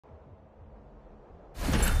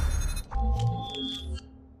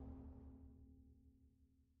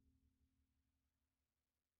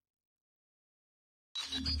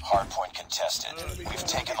Hardpoint contested. We've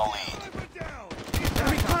taken the lead.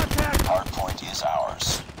 Enemy contact! Hardpoint is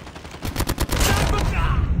ours.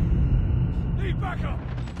 Need backup!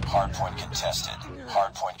 Hardpoint contested.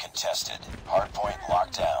 Hardpoint contested. Hardpoint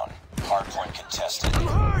locked down. Hardpoint contested. I'm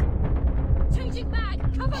hurt! Changing mag!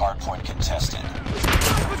 Cover! Hardpoint contested.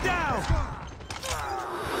 Sniper down!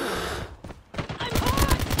 I'm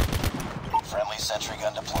hot! Friendly sentry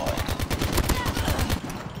gun deployed.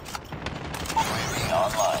 UAV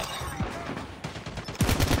online.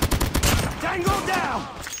 Tango down!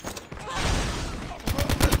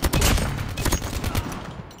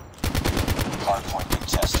 Hardpoint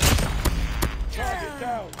contested. Target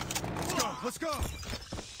down! Let's go!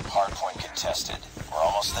 Hardpoint contested. We're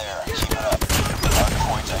almost there. Keep it up.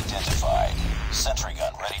 Hardpoint identified. Sentry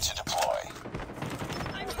gun ready to deploy.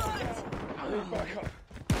 I'm hot! Need backup!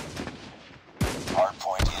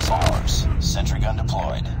 Hardpoint is ours. Sentry gun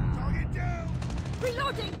deployed. Target down!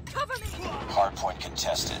 Reloading! Cover me! Hardpoint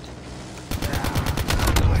contested.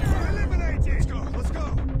 Eliminated! Let's go! Let's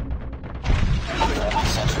go! Friendly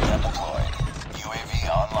sentry gun deployed. UAV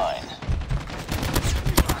online.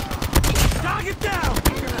 Target down!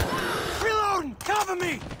 Reloading! Cover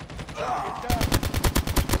me! Target down!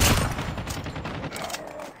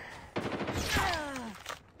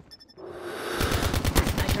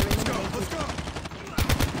 Let's go! Let's go!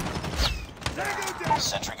 Tango down!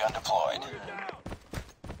 Sentry gun deployed.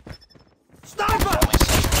 Sniper! Friendly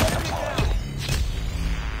sentry gun deployed.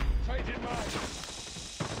 Changing mag!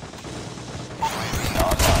 UAV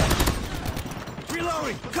online.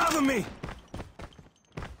 Reloading! Cover me!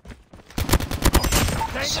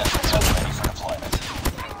 Sentry gun ready for deployment.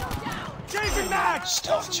 Changing mag!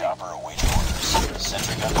 Stealth chopper awaiting orders.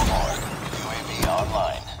 Sentry gun deployed. UAV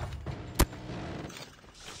online.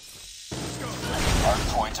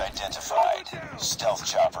 Hardpoint identified. Stealth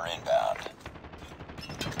chopper inbound.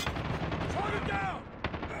 Target down!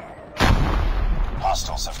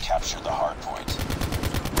 Hostiles have captured the hardpoint.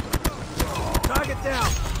 Target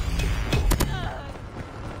down!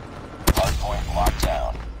 Hardpoint locked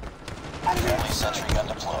down. Friendly sentry gun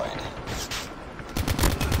deployed.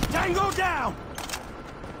 Tango down!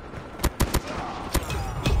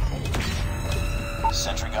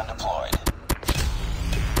 Sentry gun deployed.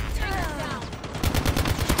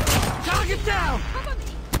 Target down! Cover me!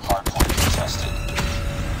 Hardpoint contested.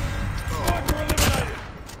 Sniper eliminated!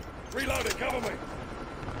 Reloading, cover me!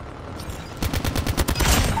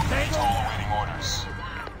 VTOL awaiting orders.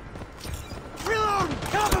 Reload!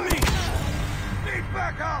 Cover me! Need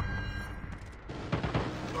backup!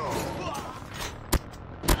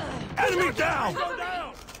 Enemy down!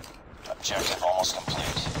 Objective almost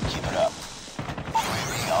complete. Keep it up.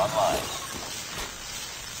 UAV online.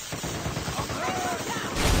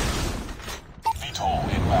 VTOL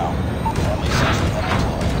inbound. Friendly sentry gun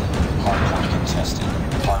deployed. Hardpoint contested.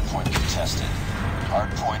 Hardpoint contested.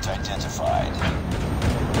 Hardpoint identified.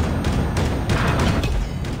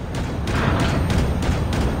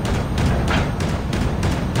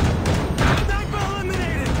 Sniper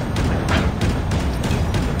eliminated!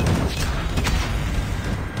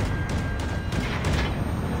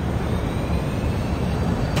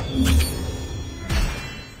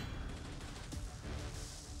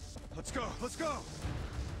 Let's go, let's go!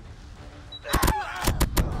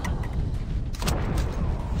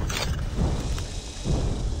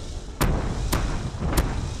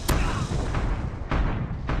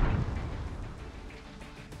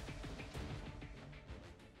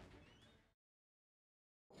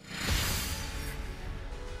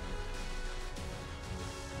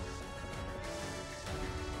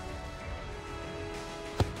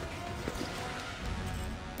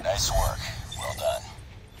 Nice work. Well done.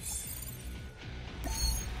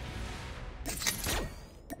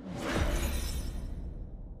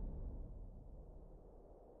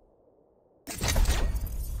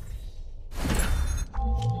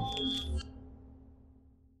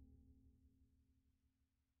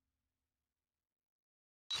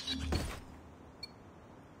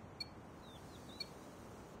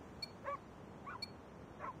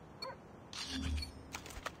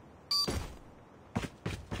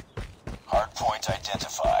 Hardpoint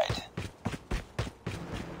identified.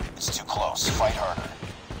 It's too close. Fight harder.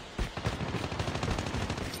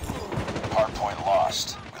 Hardpoint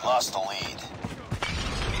lost. We lost the lead.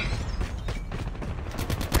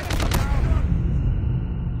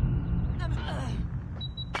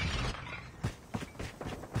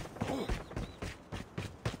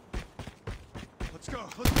 Let's go,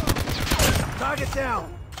 let's go! Target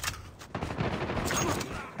down!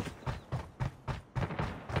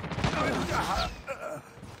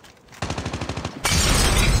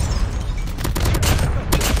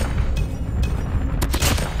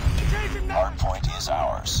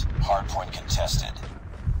 Hardpoint contested.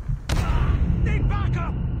 Need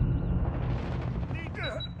backup!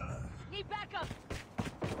 Need backup.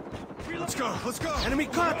 Let's go, let's go! Enemy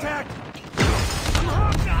contact! I'm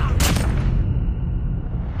hooked now!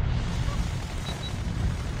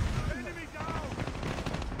 Enemy down!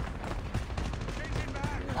 Changing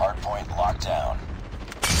back! Hardpoint locked down.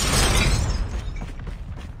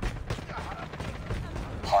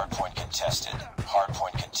 Hardpoint contested.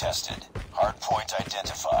 Hardpoint contested. Hardpoint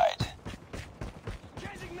identified.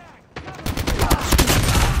 Changing back!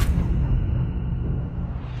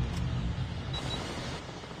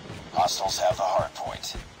 Hostiles have the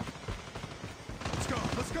hardpoint. Let's go,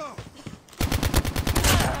 let's go!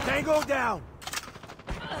 Tango down!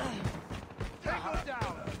 Tango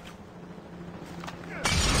down!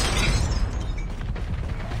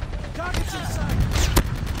 Target's inside!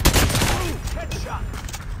 Ooh, headshot!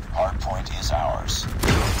 Hardpoint is ours.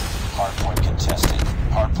 Hardpoint contested.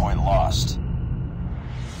 Hardpoint lost.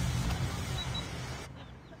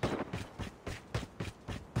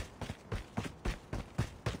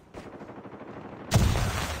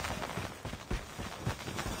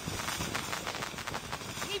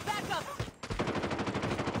 Need backup.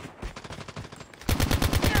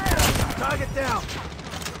 Target down!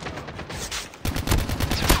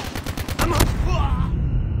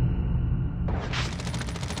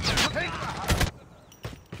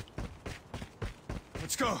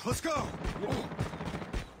 Let's go, let's go!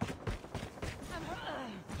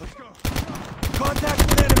 Let's go! Contact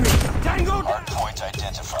with enemy! Tango down! Hardpoint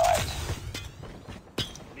identified.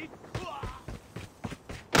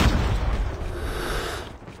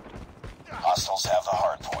 Hostiles have the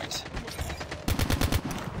hardpoint.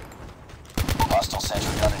 Hostile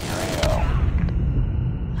sentry gun in your AO.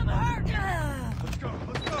 I'm hurt. Let's go,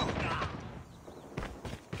 let's go!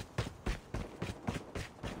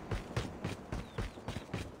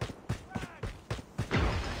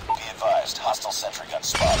 Be advised, hostile sentry gun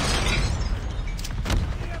spotted.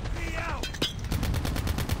 EMP out!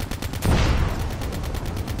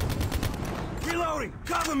 Reloading!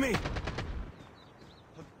 Cover me!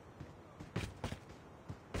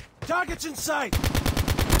 Target's in sight!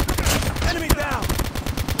 Enemy down!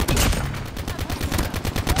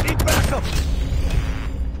 Need backup!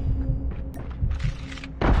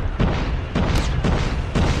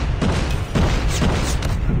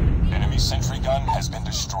 Enemy sentry gun has been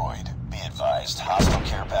destroyed. Be advised, hostile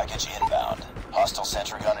care package inbound. Hostile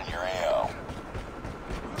sentry gun in your AO.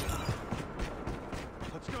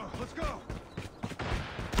 Let's go, let's go!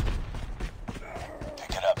 Pick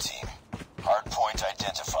it up, team. Hardpoint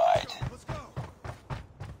identified. Let's go!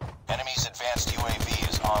 Enemy's advanced UAV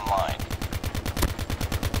is online.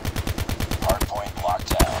 Hardpoint locked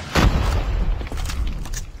down.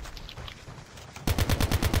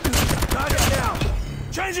 Target down!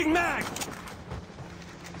 Changing mag!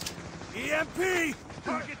 EMP!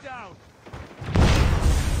 Target down!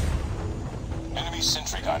 Enemy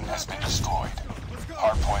sentry gun has been destroyed. Let's go!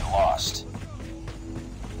 Hardpoint lost.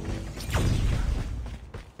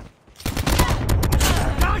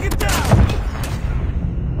 Target down!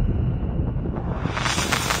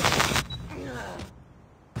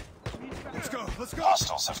 Let's go, let's go!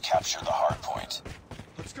 Hostiles have captured the hardpoint.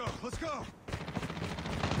 Let's go, let's go!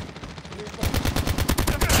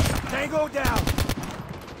 Tango down!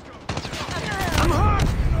 I'm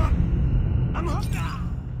hooked! I'm hooked!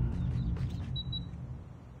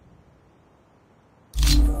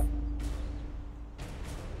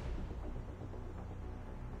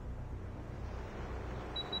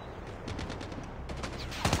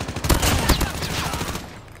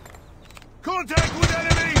 Contact with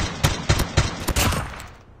enemy!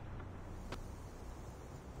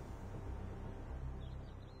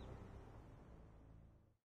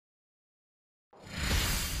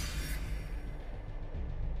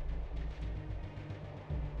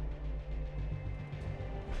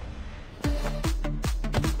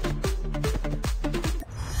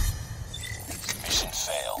 Mission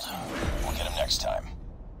failed. We'll get him next time.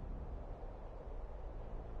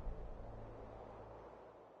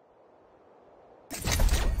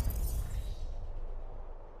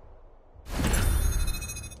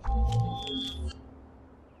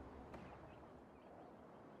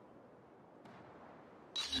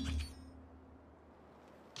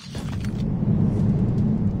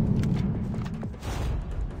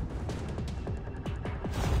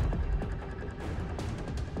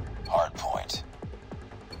 Hardpoint.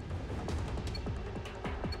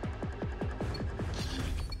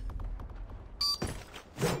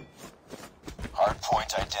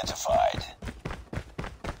 Hardpoint identified.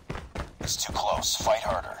 It's too close. Fight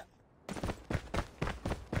harder.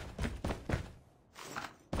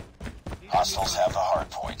 Hostiles have the hard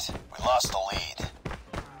point. We lost the lead.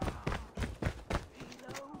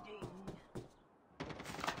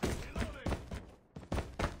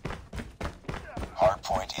 Hard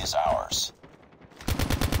point is ours.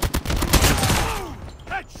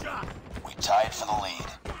 Headshot! We tied for the lead.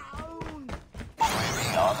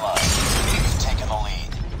 UAV online. We've taken the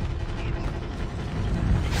lead.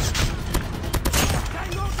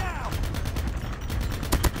 Tango down!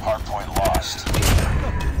 Hardpoint lost.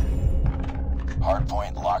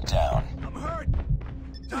 Hardpoint locked down. I'm hurt!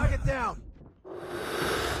 Target down!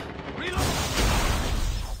 Reload!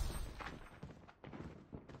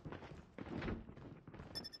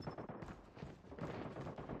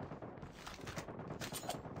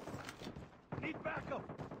 Need backup!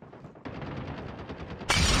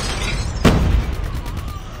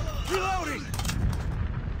 Reloading!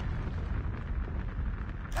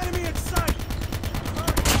 Enemy in sight!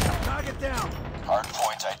 Target down!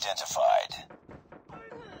 Hardpoint identified.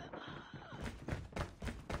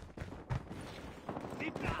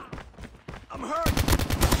 I'm hurt!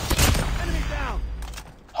 Enemy down!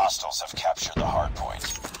 Hostiles have captured the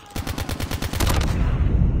hardpoint.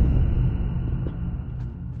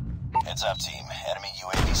 Heads up, team. Enemy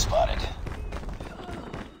UAV spotted.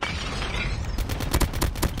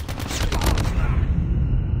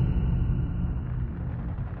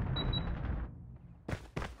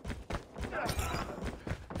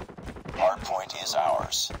 Hardpoint is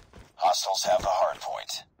ours. Hostiles have the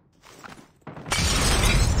hardpoint.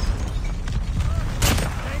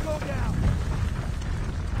 Tango down!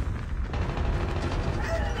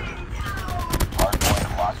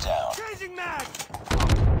 Hardpoint locked down. Changing mag!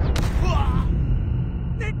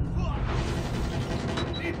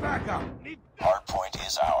 Need backup! Need Hardpoint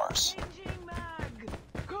is ours. Changing mag!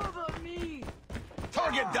 Cover me!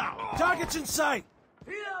 target down! Target's in sight!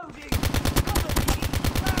 Reloading! Cover me!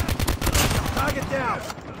 Target down!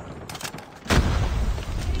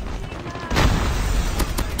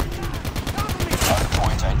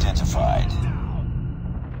 Hardpoint identified.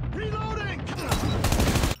 Reloading!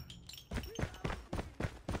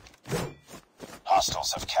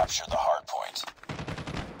 Hostiles have captured the hardpoint.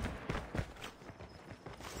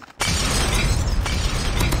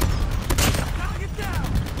 Target down!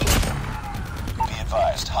 Be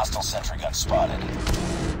advised, hostile sentry gun spotted.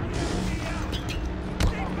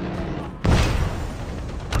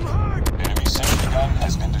 I'm hurt! Enemy sentry gun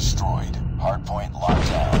has been destroyed. Hardpoint locked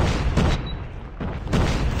down.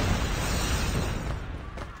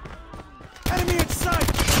 Enemy in sight!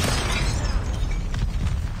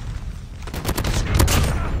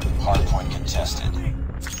 Hardpoint contested.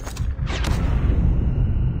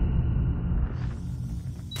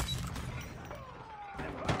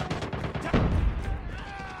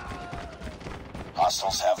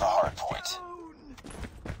 Hostiles have the hardpoint.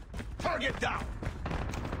 Target down!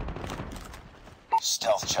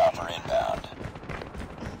 Stealth chopper inbound.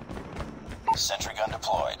 Sentry gun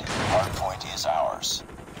deployed. Hardpoint is ours.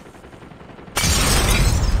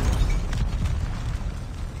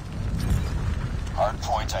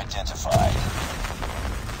 Hardpoint identified.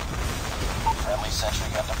 Friendly sentry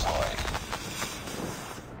gun deployed.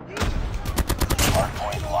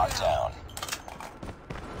 Hardpoint locked down.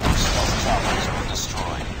 Stealth chopper has been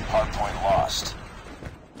destroyed. Hardpoint lost.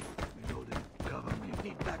 Reloading. Cover me.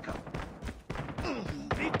 Need backup.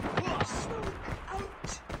 Need smoke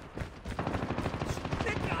out!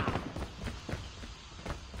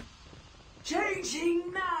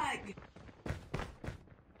 Changing mag!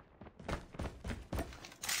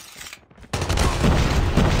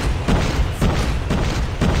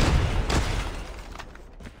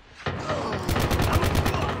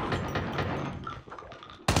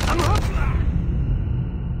 I'm hooked!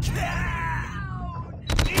 Down!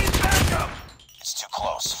 Need backup! It's too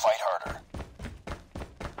close. Fight harder.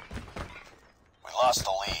 We lost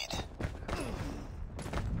the lead.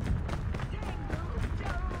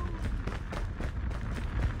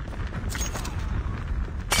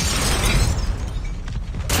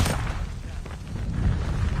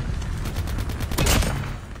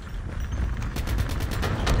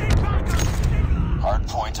 Need backup!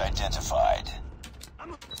 Hardpoint identified.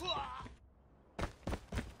 I'm...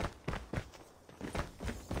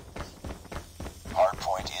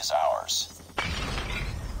 Hardpoint is ours.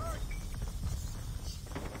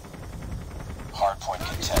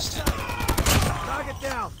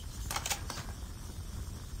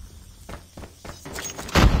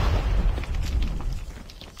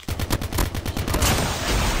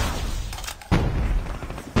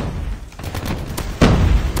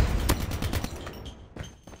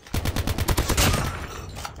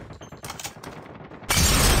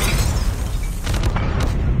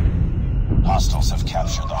 Hostiles have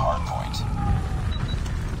captured the hardpoint.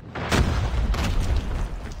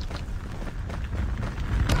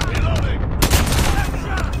 Reloading!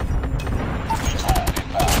 VTOL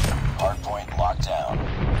inbound. Hardpoint locked down.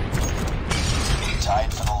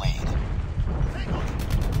 Tied for the lead.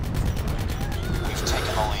 We've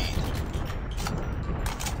taken the lead.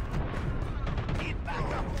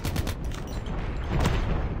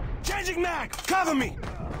 Changing mag! Cover me!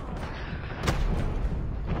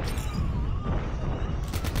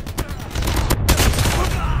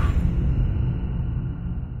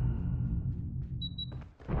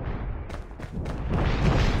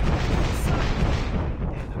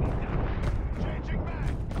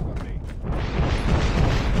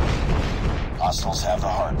 Hostiles have the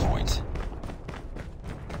hardpoint.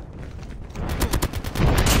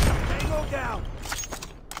 Tango down!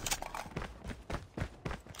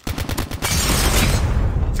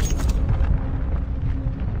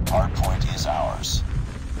 Hardpoint is ours.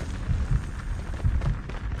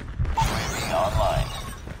 UAV online.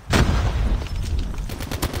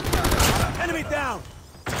 Enemy down!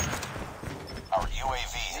 Our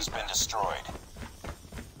UAV has been destroyed.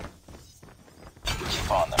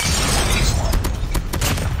 Keep on them. This one.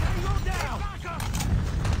 Tango down!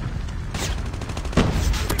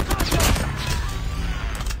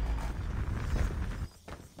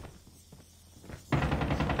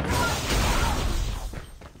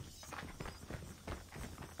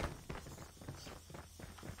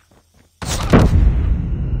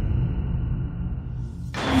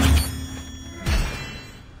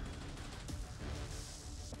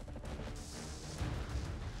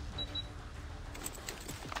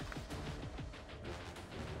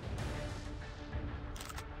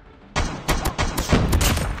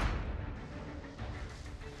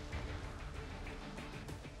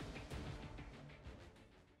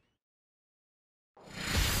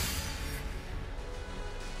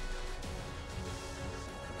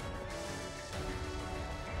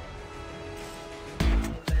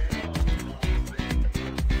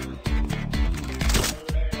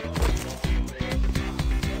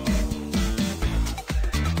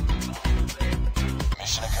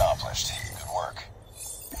 Mission accomplished. Good work.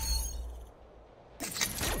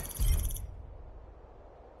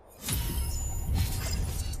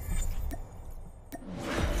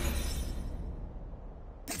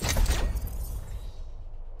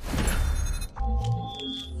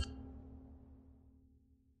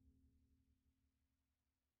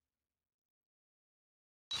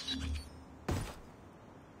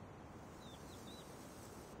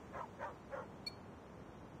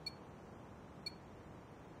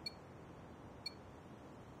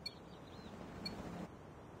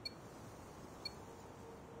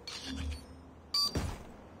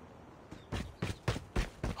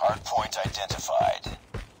 Hardpoint identified.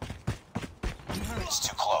 It's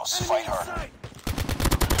too close. Fight harder.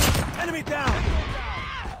 Enemy down!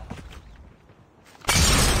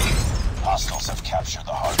 Hostiles have captured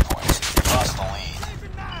the hardpoint. Lost the lead.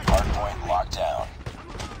 Hardpoint locked down.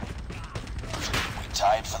 We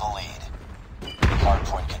tied for the lead.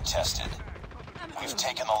 Hardpoint contested. We've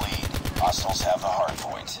taken the lead. Hostiles have the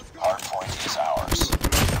hardpoint. Hardpoint is ours.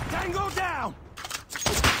 Tango down!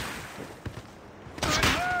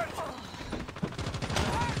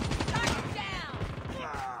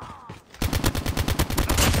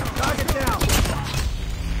 Target down!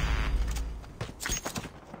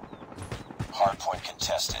 Hardpoint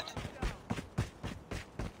contested.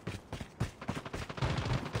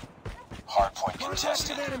 Hardpoint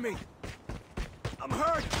contested. An enemy! I'm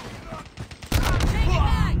hurt! Take it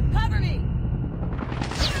back! Cover me!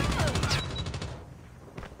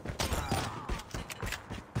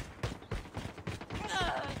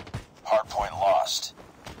 Hardpoint lost.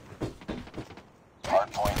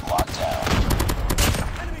 Hardpoint locked down.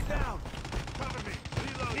 Enemy down! Cover me!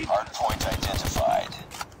 Reload! Hardpoint identified.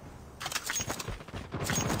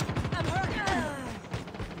 I'm hurt!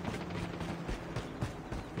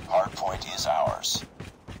 Hardpoint is ours.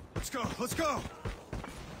 Let's go! Let's go!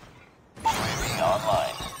 UAV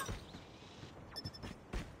online.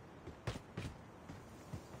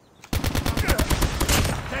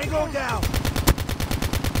 Tango down!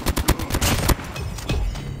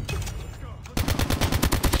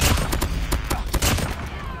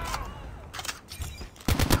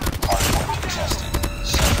 Hardpoint contested.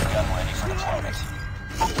 Sentry gun ready for deployment.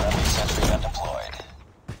 Friendly sentry gun deployed.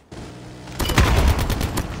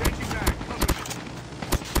 Changing back!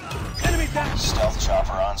 Enemy down! Stealth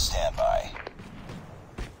chopper on standby.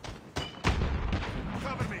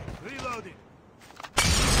 Cover me! Reloading!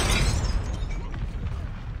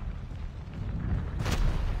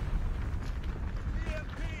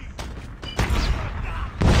 EMP!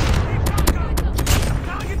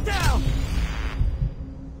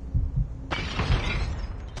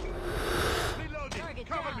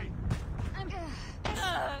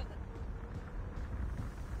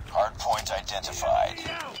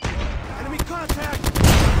 identified. Enemy contact!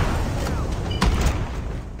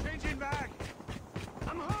 Changing back!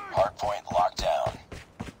 I'm hurt! Hardpoint locked down.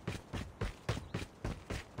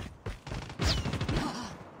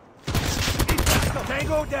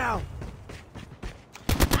 Tango down!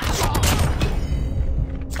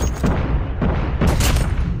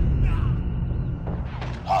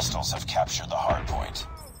 Hostiles have captured the hardpoint.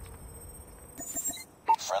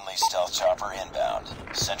 Friendly stealth chopper inbound.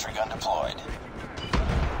 Sentry gun deployed.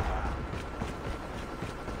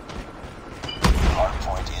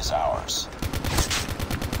 Hardpoint is ours.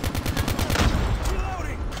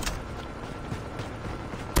 Reloading!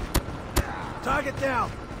 Target down!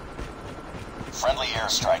 Friendly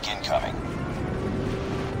airstrike incoming.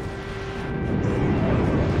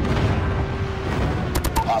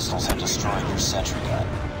 Hostiles have destroyed your sentry gun.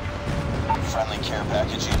 Friendly care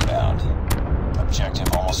package inbound. Objective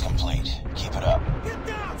almost complete. Keep it up. Get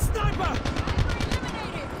down! Sniper!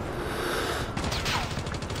 Eliminated.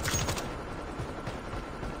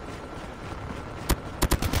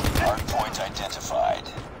 Hardpoint identified.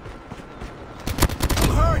 I'm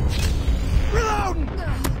hurt! Reloading!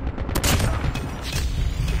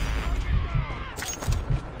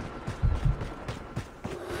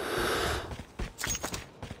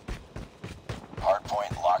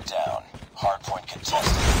 Hardpoint locked down. Hardpoint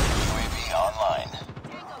contested. UAV online.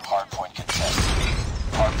 Hardpoint contested.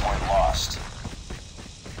 Hardpoint lost.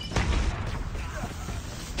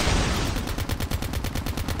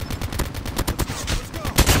 Let's go!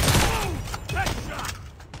 Headshot!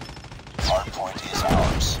 Hardpoint is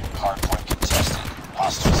ours. Hardpoint contested.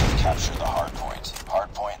 Hostiles have captured the hardpoint.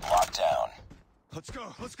 Hardpoint locked down. Let's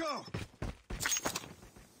go! Let's go!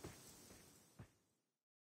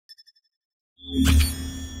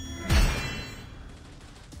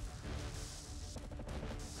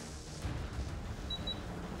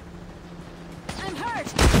 I'm hurt.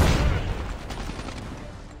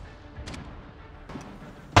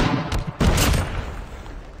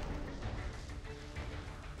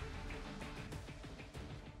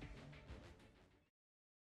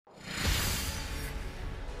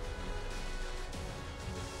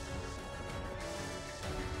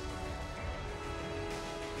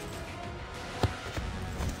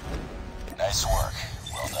 Nice work.